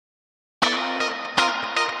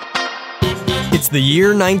It's the year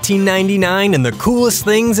 1999 and the coolest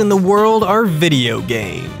things in the world are video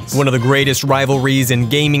games. One of the greatest rivalries in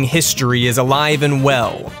gaming history is alive and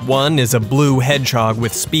well. One is a blue hedgehog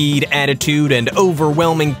with speed, attitude, and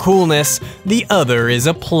overwhelming coolness. The other is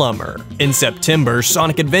a plumber. In September,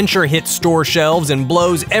 Sonic Adventure hits store shelves and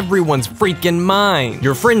blows everyone's freaking mind.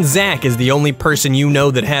 Your friend Zach is the only person you know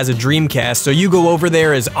that has a Dreamcast, so you go over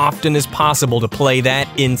there as often as possible to play that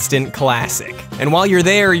instant classic. And while you're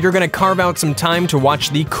there, you're gonna carve out some time to watch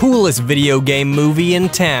the coolest video game movie in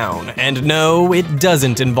town. And no, it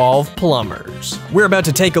doesn't involve plumbers. We're about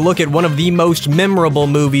to take a look at one of the most memorable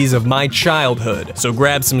movies of my childhood. So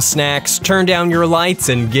grab some snacks, turn down your lights,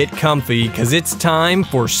 and get comfy, cause it's time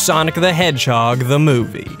for Sonic the Hedgehog the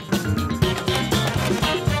movie.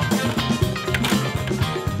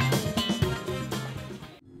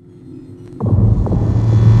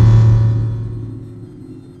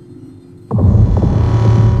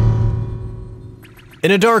 In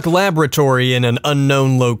a dark laboratory in an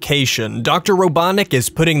unknown location, Dr. Robotnik is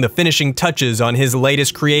putting the finishing touches on his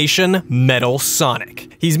latest creation, Metal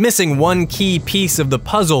Sonic. He's missing one key piece of the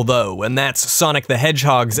puzzle though, and that's Sonic the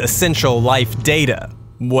Hedgehog's essential life data,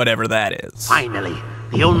 whatever that is. Finally,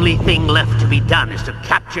 the only thing left to be done is to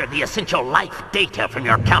capture the essential life data from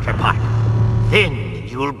your counterpart. Then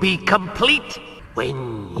you'll be complete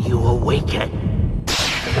when you awaken.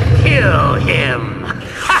 Kill him!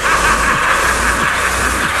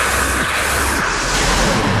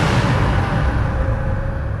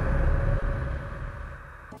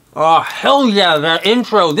 Oh, hell yeah, that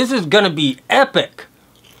intro. This is gonna be epic.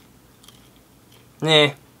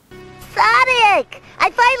 Sonic! I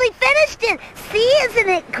finally finished it! See, isn't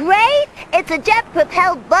it great? It's a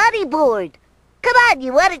jet-propelled bodyboard. Come on,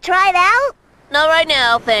 you want to try it out? Not right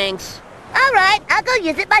now, thanks. Alright, I'll go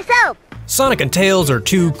use it myself. Sonic and Tails are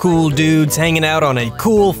two cool dudes hanging out on a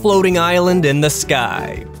cool floating island in the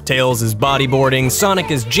sky. Tails is bodyboarding,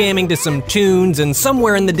 Sonic is jamming to some tunes, and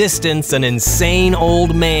somewhere in the distance, an insane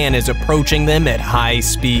old man is approaching them at high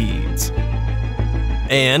speeds.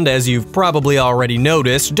 And as you've probably already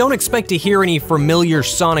noticed, don't expect to hear any familiar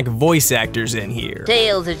Sonic voice actors in here.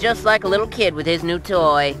 Tails is just like a little kid with his new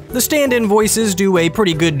toy. The stand-in voices do a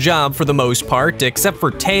pretty good job for the most part, except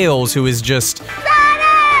for Tails, who is just Sonic!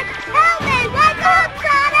 Help me! Wake up,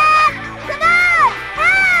 Sonic! Come on!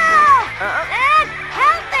 Help!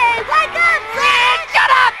 Help me! Wake up, Sonic!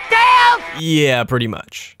 Shut up, Tails! yeah, pretty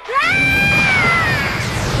much.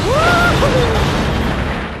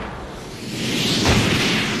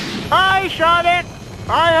 Hi, Sonic!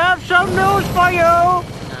 I have some news for you!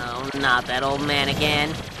 Oh, not that old man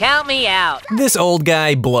again. Count me out. This old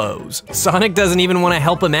guy blows. Sonic doesn't even want to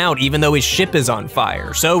help him out even though his ship is on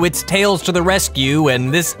fire, so it's Tails to the rescue,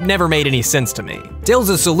 and this never made any sense to me.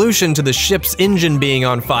 Tails' solution to the ship's engine being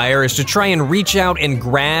on fire is to try and reach out and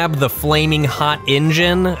grab the flaming hot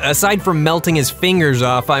engine. Aside from melting his fingers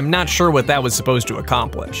off, I'm not sure what that was supposed to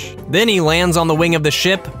accomplish. Then he lands on the wing of the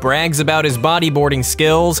ship, brags about his bodyboarding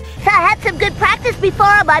skills, So I had some good practice before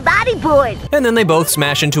on my bodyboard. and then they both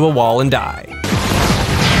smash into a wall and die.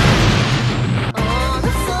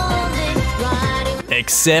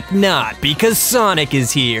 Except not, because Sonic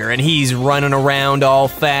is here, and he's running around all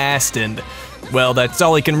fast, and, well, that's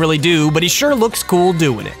all he can really do, but he sure looks cool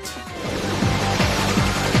doing it.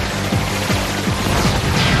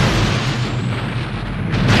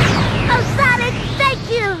 Oh, Sonic,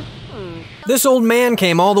 thank you! This old man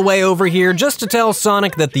came all the way over here just to tell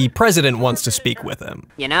Sonic that the president wants to speak with him.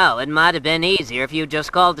 You know, it might have been easier if you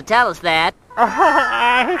just called to tell us that.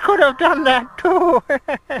 I could have done that too.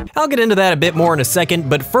 I'll get into that a bit more in a second,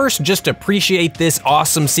 but first just appreciate this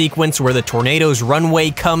awesome sequence where the tornado's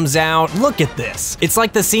runway comes out. Look at this. It's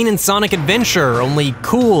like the scene in Sonic Adventure, only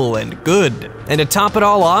cool and good. And to top it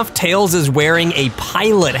all off, Tails is wearing a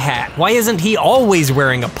pilot hat. Why isn't he always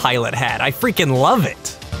wearing a pilot hat? I freaking love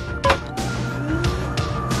it.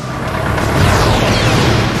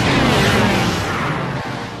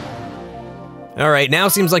 Alright, now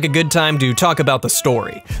seems like a good time to talk about the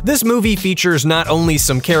story. This movie features not only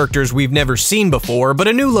some characters we've never seen before, but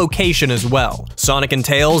a new location as well. Sonic and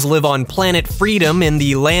Tails live on planet Freedom in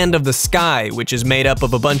the Land of the Sky, which is made up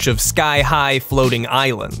of a bunch of sky-high floating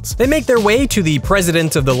islands. They make their way to the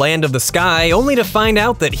president of the Land of the Sky, only to find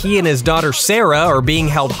out that he and his daughter Sarah are being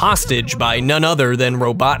held hostage by none other than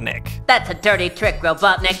Robotnik. That's a dirty trick,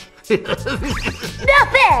 Robotnik. Not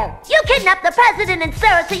fair! You kidnapped the president and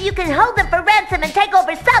Sarah so you can hold them for ransom and take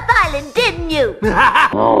over South Island, didn't you?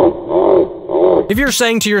 If you're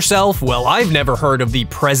saying to yourself, well, I've never heard of the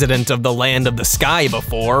president of the land of the sky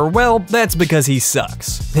before, well, that's because he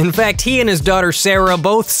sucks. In fact, he and his daughter Sarah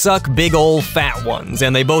both suck big ol' fat ones,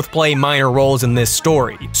 and they both play minor roles in this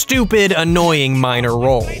story. Stupid, annoying minor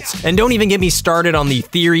roles. And don't even get me started on the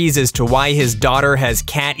theories as to why his daughter has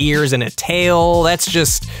cat ears and a tail. That's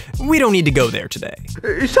just, we don't need to go there today.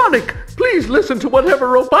 Sonic, please listen to whatever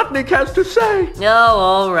Robotnik has to say. Oh,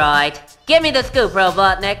 all right. Give me the scoop,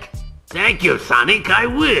 Robotnik. Thank you, Sonic, I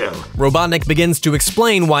will. Robotnik begins to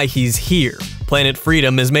explain why he's here. Planet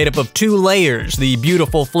Freedom is made up of two layers, the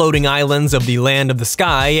beautiful floating islands of the Land of the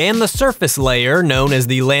Sky and the surface layer known as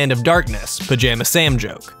the Land of Darkness, Pajama Sam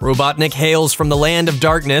joke. Robotnik hails from the Land of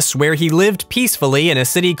Darkness where he lived peacefully in a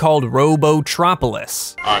city called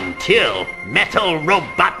Robotropolis. Until Metal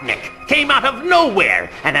Robotnik came out of nowhere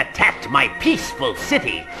and attacked my peaceful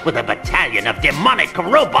city with a battalion of demonic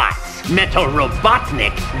robots. Metal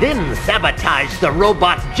Robotnik then sabotaged the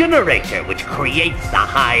robot generator, which creates the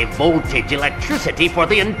high voltage electricity for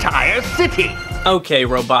the entire city. Okay,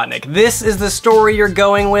 Robotnik, this is the story you're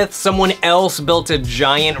going with? Someone else built a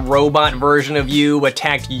giant robot version of you,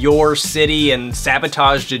 attacked your city, and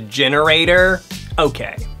sabotaged a generator?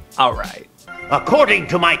 Okay, alright. According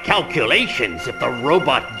to my calculations, if the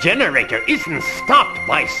robot generator isn't stopped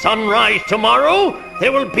by sunrise tomorrow,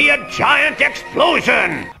 there will be a giant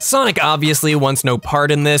explosion! Sonic obviously wants no part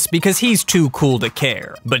in this because he's too cool to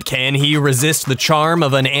care. But can he resist the charm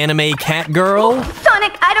of an anime cat girl?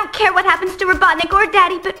 Sonic, I don't care what happens to Robotnik or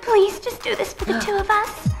Daddy, but please just do this for the two of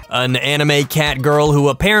us. An anime cat girl who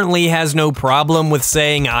apparently has no problem with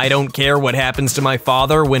saying, I don't care what happens to my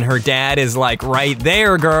father when her dad is like, right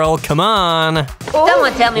there, girl, come on.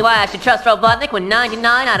 Someone tell me why I should trust Robotnik when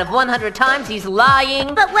 99 out of 100 times he's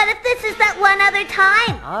lying. But what if this is that one other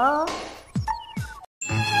time? Oh?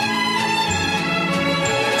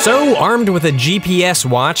 So, armed with a GPS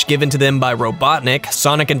watch given to them by Robotnik,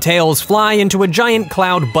 Sonic and Tails fly into a giant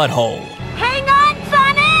cloud butthole. Hang on,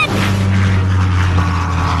 Sonic!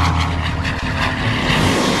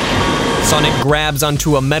 Sonic grabs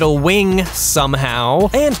onto a metal wing somehow,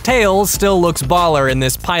 and Tails still looks baller in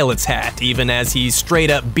this pilot's hat, even as he's straight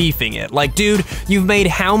up beefing it. Like, dude, you've made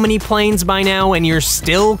how many planes by now and you're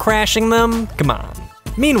still crashing them? Come on.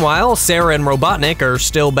 Meanwhile, Sarah and Robotnik are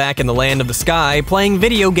still back in the Land of the Sky, playing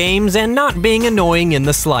video games and not being annoying in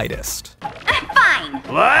the slightest. Fine.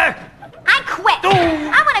 What? I quit.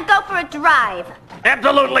 I want to go for a drive.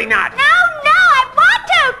 Absolutely not. No, I want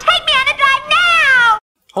to. Take me on a drive now.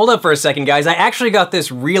 Hold up for a second, guys. I actually got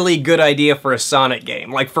this really good idea for a Sonic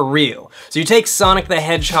game, like for real. So you take Sonic the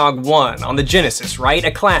Hedgehog 1 on the Genesis, right?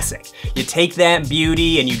 A classic. You take that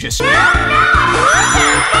beauty and you just...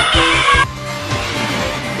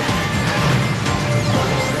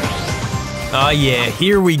 Oh yeah,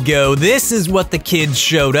 here we go. This is what the kids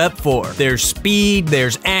showed up for. There's speed,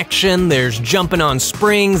 there's action, there's jumping on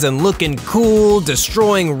springs and looking cool,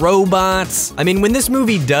 destroying robots. I mean, when this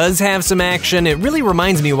movie does have some action, it really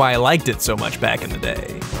reminds me why I liked it so much back in the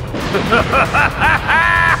day.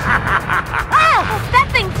 That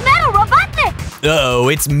thing's Metal Robotnik. Uh-oh,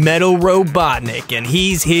 it's Metal Robotnik, and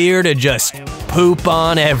he's here to just poop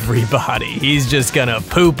on everybody. He's just gonna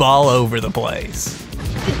poop all over the place.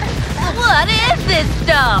 What is this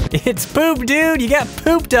stuff? It's poop, dude, you got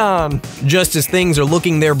pooped on. Just as things are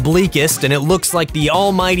looking their bleakest and it looks like the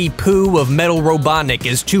almighty poo of Metal Robotnik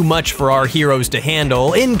is too much for our heroes to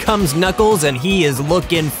handle, in comes Knuckles and he is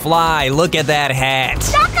looking fly. Look at that hat.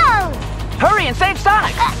 Knuckles! Hurry and save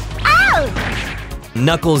Sonic! Ow!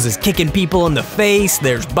 Knuckles is kicking people in the face,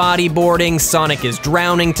 there's bodyboarding, Sonic is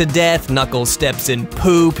drowning to death, Knuckles steps in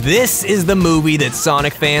poop. This is the movie that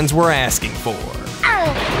Sonic fans were asking for.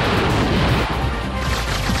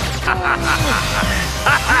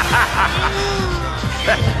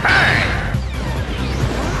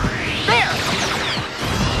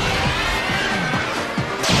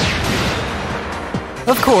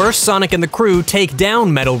 Of course, Sonic and the crew take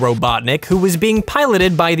down Metal Robotnik, who was being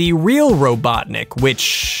piloted by the real Robotnik,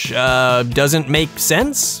 which, doesn't make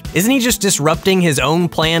sense? Isn't he just disrupting his own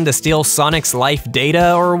plan to steal Sonic's life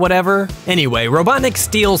data or whatever? Anyway, Robotnik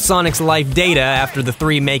steals Sonic's life data after the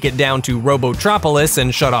three make it down to Robotropolis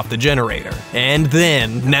and shut off the generator. And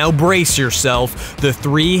then, now brace yourself, the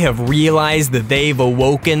three have realized that they've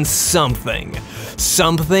awoken something.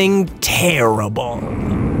 Something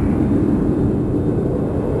terrible.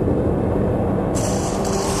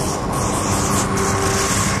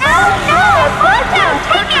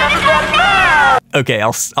 Okay,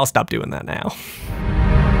 I'll stop doing that now.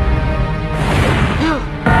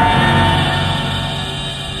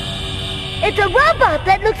 It's a robot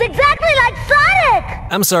that looks exactly like Sonic!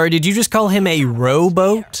 I'm sorry, did you just call him a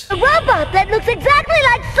rowboat? A robot that looks exactly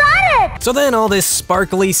like Sonic! So then all this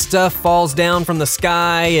sparkly stuff falls down from the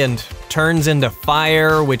sky and turns into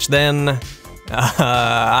fire, which then,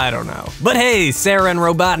 I don't know. But hey, Sarah and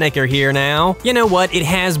Robotnik are here now. You know what, it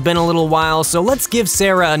has been a little while, so let's give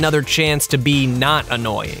Sarah another chance to be not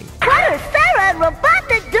annoying. What are Sarah and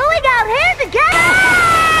Robotnik doing out here together?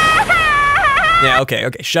 Yeah, okay,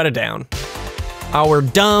 shut it down. Our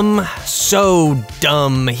dumb, so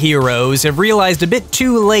dumb heroes have realized a bit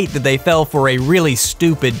too late that they fell for a really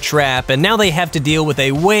stupid trap, and now they have to deal with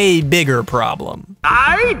a way bigger problem.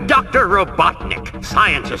 I, Dr. Robotnik,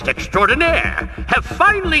 scientist extraordinaire, have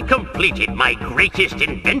finally completed my greatest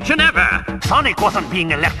invention ever. Sonic wasn't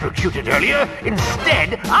being electrocuted earlier.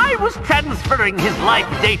 Instead, I was transferring his life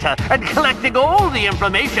data and collecting all the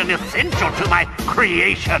information essential to my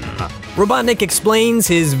creation. Robotnik explains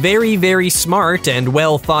his very, very smart and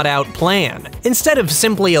well thought out plan. Instead of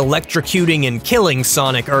simply electrocuting and killing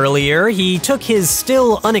Sonic earlier, he took his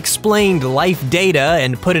still unexplained life data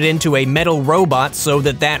and put it into a metal robot so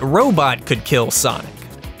that that robot could kill Sonic.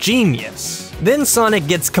 Genius. Then Sonic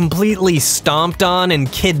gets completely stomped on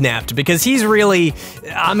and kidnapped because he's really,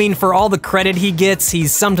 I mean, for all the credit he gets,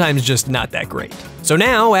 he's sometimes just not that great. So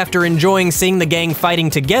now, after enjoying seeing the gang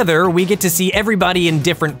fighting together, we get to see everybody in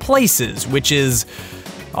different places, which is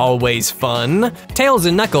always fun. Tails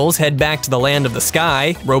and Knuckles head back to the land of the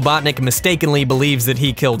sky. Robotnik mistakenly believes that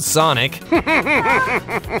he killed Sonic.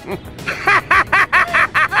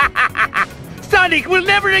 Sonic will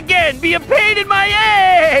never again be a pain in my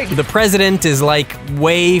egg! The president is like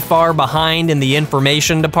way far behind in the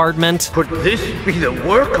information department. Could this be the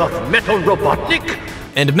work of Metal Robotnik?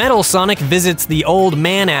 And Metal Sonic visits the old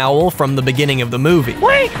man owl from the beginning of the movie.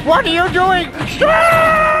 Wait, what are you doing?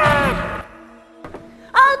 Stop!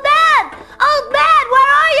 Old man! Old man,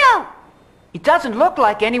 where are you? It doesn't look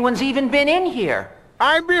like anyone's even been in here.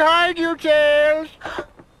 I'm behind you, Tails.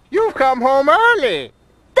 You've come home early.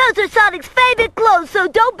 Those are Sonic's favorite clothes, so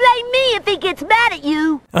don't blame me if he gets mad at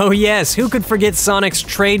you. Oh yes, who could forget Sonic's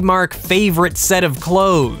trademark favorite set of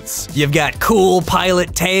clothes? You've got cool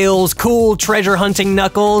pilot Tails, cool treasure hunting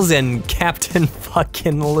Knuckles, and Captain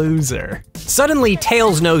fucking Loser. Suddenly,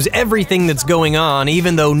 Tails knows everything that's going on,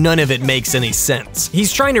 even though none of it makes any sense.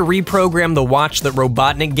 He's trying to reprogram the watch that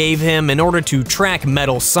Robotnik gave him in order to track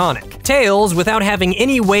Metal Sonic. Tails, without having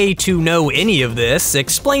any way to know any of this,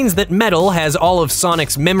 explains that Metal has all of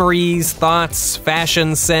Sonic's memories, thoughts,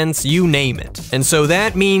 fashion sense, you name it. And so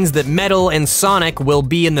that means that Metal and Sonic will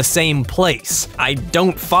be in the same place. I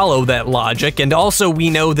don't follow that logic, and also we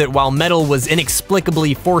know that while Metal was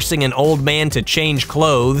inexplicably forcing an old man to change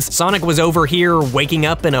clothes, Sonic was over here waking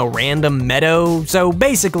up in a random meadow, so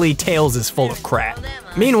basically Tails is full of crap.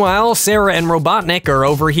 Meanwhile, Sarah and Robotnik are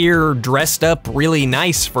over here dressed up really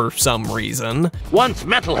nice for some reason. Once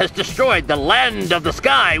Metal has destroyed the land of the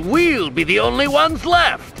sky, we'll be the only ones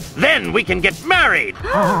left. Then we can get married.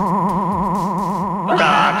 Rock-a-bye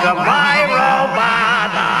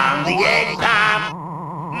robot on the egg top.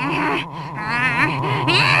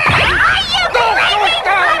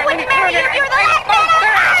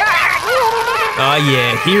 Oh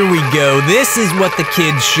yeah, here we go. This is what the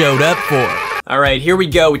kids showed up for. All right, here we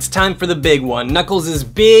go. It's time for the big one. Knuckles'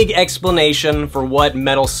 big explanation for what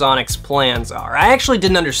Metal Sonic's plans are. I actually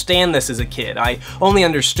didn't understand this as a kid. I only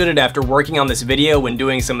understood it after working on this video and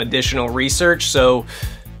doing some additional research, so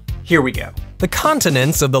here we go. The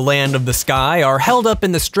continents of the land of the sky are held up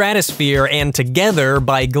in the stratosphere and together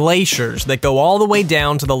by glaciers that go all the way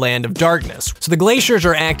down to the land of darkness. So the glaciers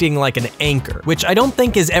are acting like an anchor, which I don't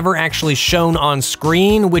think is ever actually shown on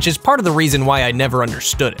screen, which is part of the reason why I never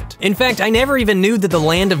understood it. In fact, I never even knew that the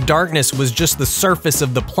land of darkness was just the surface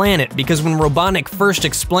of the planet, because when Robotnik first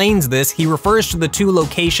explains this, he refers to the two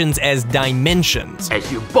locations as dimensions.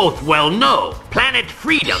 As you both well know, Planet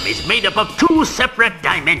Freedom is made up of two separate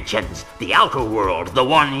dimensions. The outer world, the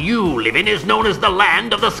one you live in, is known as the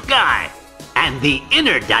land of the sky. And the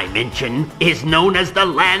inner dimension is known as the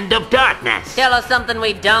land of darkness. Tell us something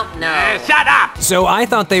we don't know. Shut up! So I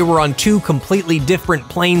thought they were on two completely different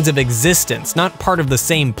planes of existence, not part of the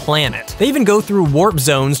same planet. They even go through warp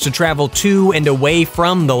zones to travel to and away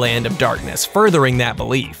from the land of darkness, furthering that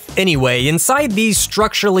belief. Anyway, inside these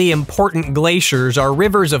structurally important glaciers are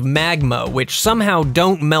rivers of magma, which somehow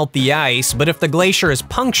don't melt the ice, but if the glacier is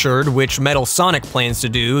punctured, which Metal Sonic plans to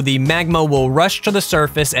do, the magma will rush to the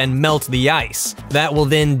surface and melt the ice. That will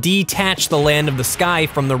then detach the land of the sky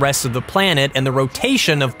from the rest of the planet, and the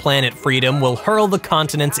rotation of Planet Freedom will hurl the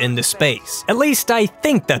continents into space. At least I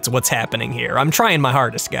think that's what's happening here. I'm trying my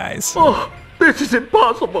hardest, guys. Oh, This is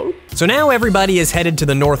impossible. So now everybody is headed to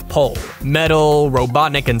the North Pole. Metal,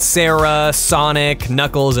 Robotnik and Sarah, Sonic,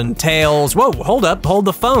 Knuckles and Tails. Whoa, hold up, hold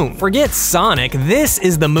the phone. Forget Sonic, this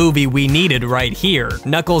is the movie we needed right here.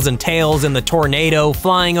 Knuckles and Tails in the tornado,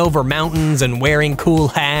 flying over mountains and wearing cool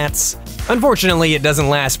hats. Unfortunately, it doesn't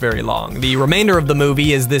last very long. The remainder of the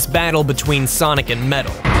movie is this battle between Sonic and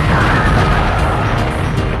Metal.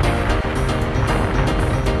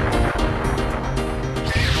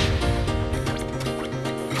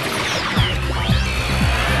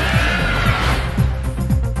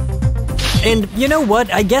 And you know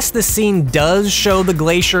what? I guess the scene does show the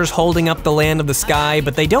glaciers holding up the land of the sky,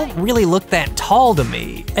 but they don't really look that tall to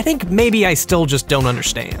me. I think maybe I still just don't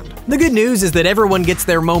understand. The good news is that everyone gets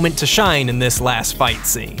their moment to shine in this last fight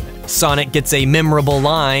scene. Sonic gets a memorable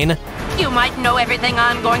line. You might know everything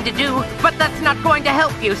I'm going to do, but that's not going to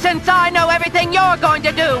help you since I know everything you're going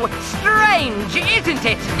to do. Strange, isn't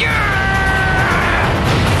it?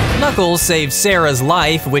 Knuckles saves Sarah's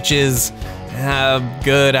life, which is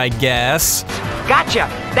good, I guess. Gotcha!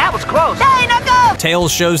 That was close! Hey, Knuckles!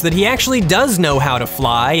 Tails shows that he actually does know how to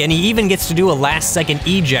fly, and he even gets to do a last-second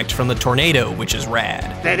eject from the tornado, which is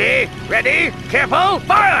rad. Steady, ready, careful,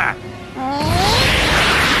 fire!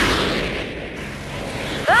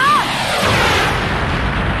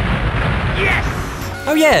 Yes!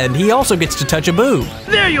 Oh yeah, and he also gets to touch a boob.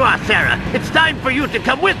 There you are, Sarah. It's time for you to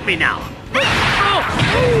come with me now.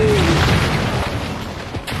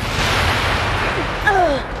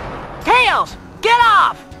 Tails! Get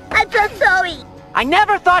off! I'm so sorry. I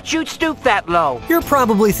never thought you'd stoop that low. You're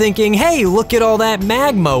probably thinking, hey, look at all that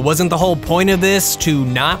magma. Wasn't the whole point of this to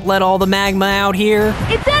not let all the magma out here?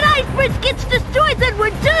 If that ice bridge gets destroyed, then we're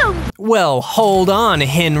doomed. Well, hold on,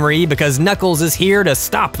 Henry, because Knuckles is here to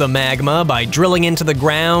stop the magma by drilling into the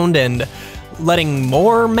ground and letting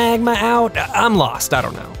more magma out. I'm lost, I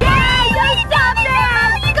don't know. Yay, you stopped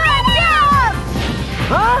it! Good job!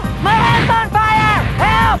 Huh? My hand's on fire!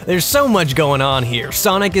 Help! There's so much going on here.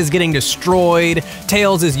 Sonic is getting destroyed,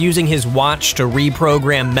 Tails is using his watch to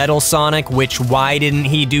reprogram Metal Sonic, which why didn't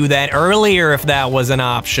he do that earlier if that was an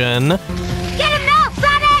option? Get him now,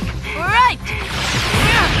 Sonic! Right!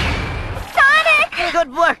 Sonic!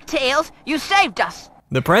 Good work, Tails. You saved us.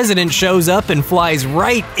 The president shows up and flies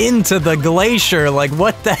right into the glacier. Like,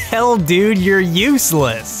 what the hell, dude? You're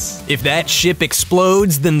useless. If that ship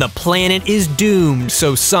explodes, then the planet is doomed.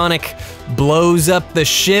 So Sonic blows up the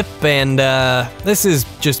ship, and this is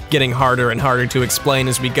just getting harder and harder to explain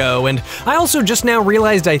as we go. And I also just now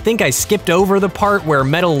realized I think I skipped over the part where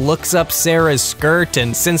Metal looks up Sarah's skirt,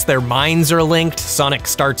 and since their minds are linked, Sonic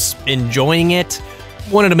starts enjoying it.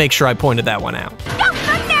 Wanted to make sure I pointed that one out. Don't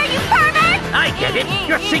look there, you pervert! I get it.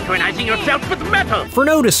 You're synchronizing yourself with metal. For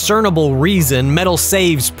no discernible reason, Metal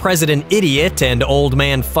saves President Idiot and Old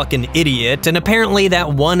Man Fucking Idiot, and apparently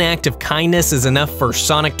that one act of kindness is enough for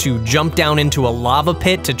Sonic to jump down into a lava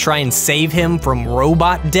pit to try and save him from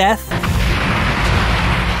robot death.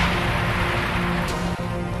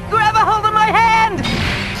 Grab a hold of my hand!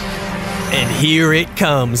 And here it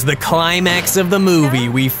comes, the climax of the movie.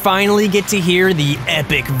 We finally get to hear the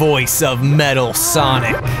epic voice of Metal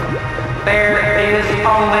Sonic. There is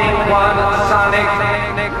only one Sonic.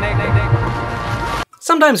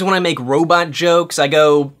 Sometimes when I make robot jokes, I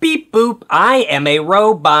go, beep boop, I am a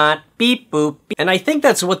robot, beep boop. And I think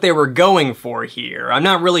that's what they were going for here. I'm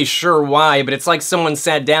not really sure why, but it's like someone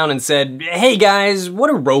sat down and said, hey guys,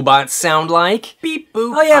 what do robots sound like? Beep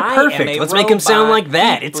boop. Oh yeah, perfect. Let's make them sound like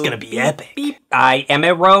that. It's gonna be epic. Beep. I am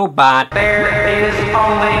a robot. There is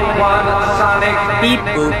only one Sonic. Beep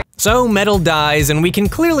boop. So Metal dies, and we can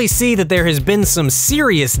clearly see that there has been some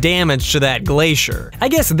serious damage to that glacier. I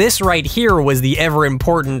guess this right here was the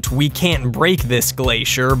ever-important we can't break this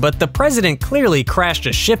glacier, but the president clearly crashed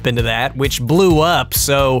a ship into that, which blew up,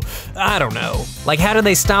 so I don't know. Like, how did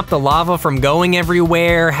they stop the lava from going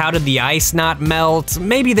everywhere? How did the ice not melt?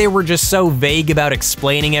 Maybe they were just so vague about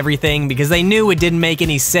explaining everything because they knew it didn't make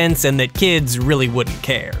any sense and that kids really wouldn't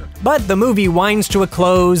care. But the movie winds to a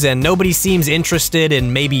close and nobody seems interested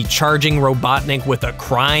in maybe charging Robotnik with a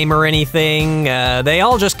crime or anything. They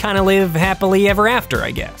all just kind of live happily ever after,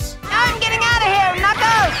 I guess. I'm getting out of here,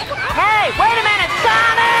 Knuckles! Hey, wait a minute,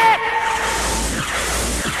 Sonic!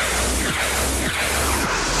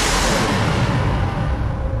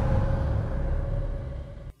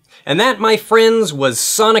 And that, my friends, was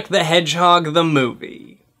Sonic the Hedgehog the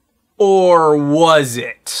movie. Or was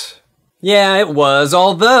it? Yeah, it was,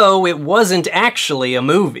 although it wasn't actually a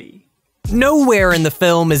movie. Nowhere in the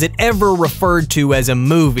film is it ever referred to as a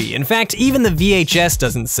movie. In fact, even the VHS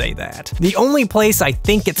doesn't say that. The only place I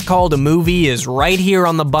think it's called a movie is right here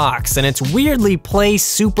on the box, and it's weirdly placed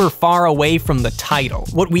super far away from the title.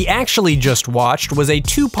 What we actually just watched was a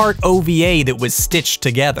two-part OVA that was stitched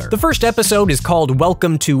together. The first episode is called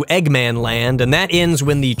Welcome to Eggman Land, and that ends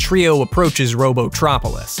when the trio approaches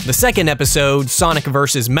Robotropolis. The second episode, Sonic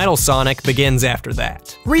vs. Metal Sonic, begins after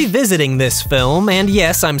that. Revisiting this film, and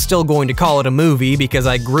yes, I'm still going to call it a movie because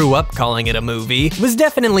I grew up calling it a movie, was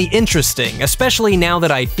definitely interesting, especially now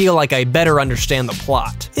that I feel like I better understand the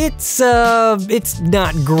plot. It's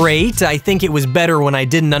not great. I think it was better when I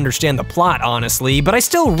didn't understand the plot, honestly, but I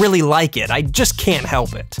still really like it. I just can't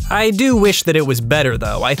help it. I do wish that it was better,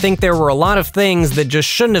 though. I think there were a lot of things that just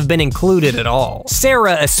shouldn't have been included at all.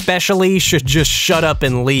 Sarah especially should just shut up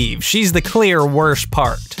and leave. She's the clear worst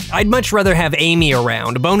part. I'd much rather have Amy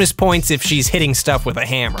around, bonus points if she's hitting stuff with a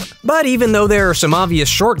hammer. But even though there are some obvious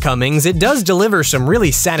shortcomings, it does deliver some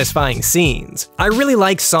really satisfying scenes. I really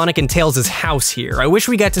like Sonic and Tails' house here. I wish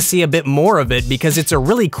we got to see a bit more of it because it's a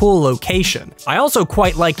really cool location. I also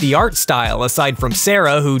quite like the art style, aside from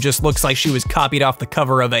Sarah, who just looks like she was copied off the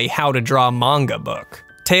cover of a how to draw manga book.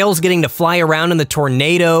 Tails getting to fly around in the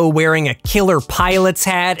tornado, wearing a killer pilot's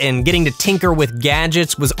hat, and getting to tinker with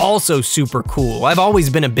gadgets was also super cool. I've always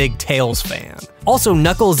been a big Tails fan. Also,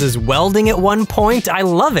 Knuckles is welding at one point. I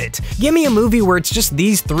love it. Give me a movie where it's just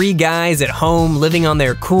these three guys at home living on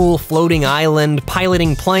their cool floating island,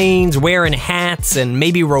 piloting planes, wearing hats, and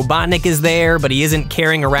maybe Robotnik is there, but he isn't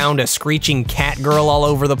carrying around a screeching cat girl all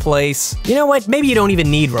over the place. You know what? Maybe you don't even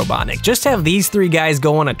need Robotnik. Just have these three guys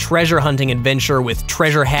go on a treasure hunting adventure with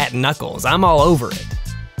Treasure Hat Knuckles. I'm all over it.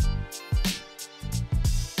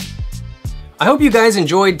 I hope you guys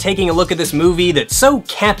enjoyed taking a look at this movie that so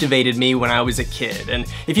captivated me when I was a kid, and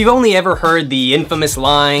if you've only ever heard the infamous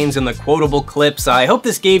lines and the quotable clips, I hope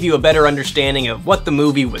this gave you a better understanding of what the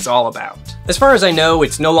movie was all about. As far as I know,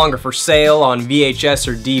 it's no longer for sale on VHS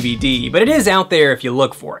or DVD, but it is out there if you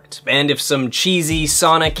look for it. And if some cheesy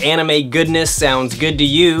Sonic anime goodness sounds good to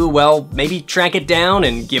you, well, maybe track it down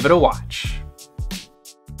and give it a watch.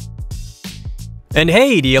 And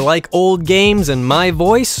hey, do you like old games and my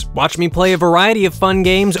voice? Watch me play a variety of fun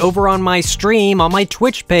games over on my stream on my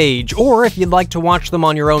Twitch page, or if you'd like to watch them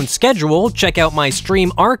on your own schedule, check out my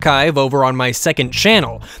stream archive over on my second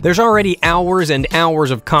channel. There's already hours and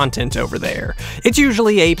hours of content over there. It's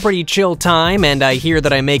usually a pretty chill time, and I hear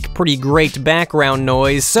that I make pretty great background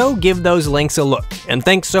noise, so give those links a look. And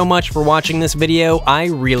thanks so much for watching this video, I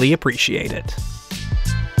really appreciate it.